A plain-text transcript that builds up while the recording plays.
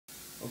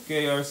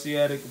Okay, RC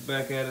Addict,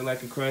 back at it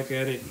like a crack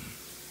addict.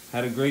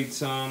 Had a great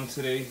time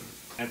today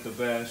at the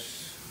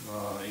bash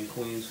in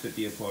Queens,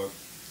 50th Park,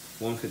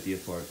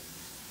 150th Park.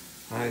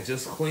 I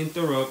just cleaned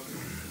her up,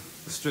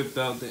 stripped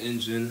out the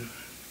engine.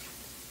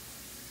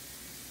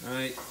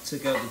 Alright,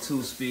 took out the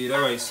 2-speed.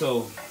 Alright,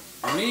 so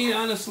me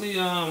honestly,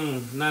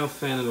 not a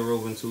fan of the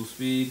roving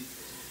 2-speed,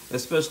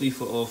 especially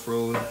for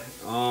off-road.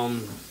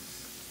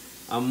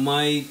 I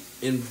might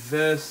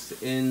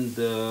invest in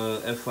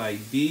the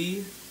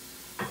FID.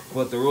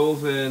 But the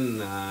roving,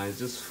 nah, it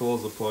just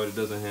falls apart. It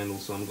doesn't handle.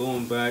 So I'm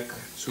going back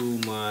to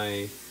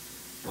my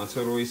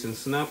turtle racing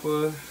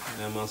snapper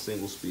and my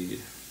single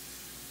speed.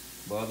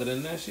 But other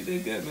than that, she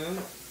did good, man.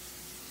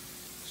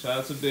 Shout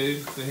out to Babe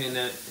for hitting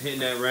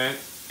that ramp.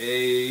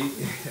 Hey.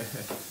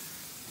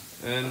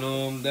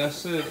 And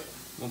that's it.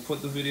 I'm gonna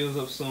put the videos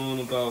up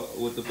soon about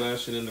with the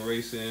bashing and the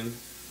racing.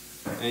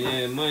 And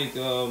yeah, Mike,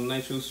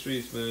 Nitro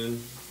Streets,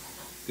 man.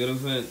 Good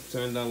event.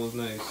 Turned out was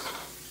nice.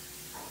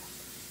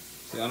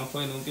 See, I don't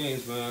play no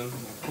games, man.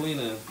 I clean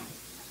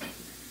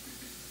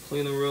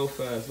her real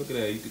fast. Look at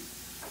that. You could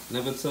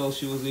never tell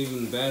she wasn't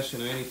even bashing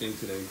or anything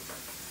today.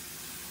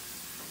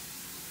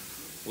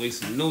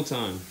 Wasting no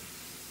time.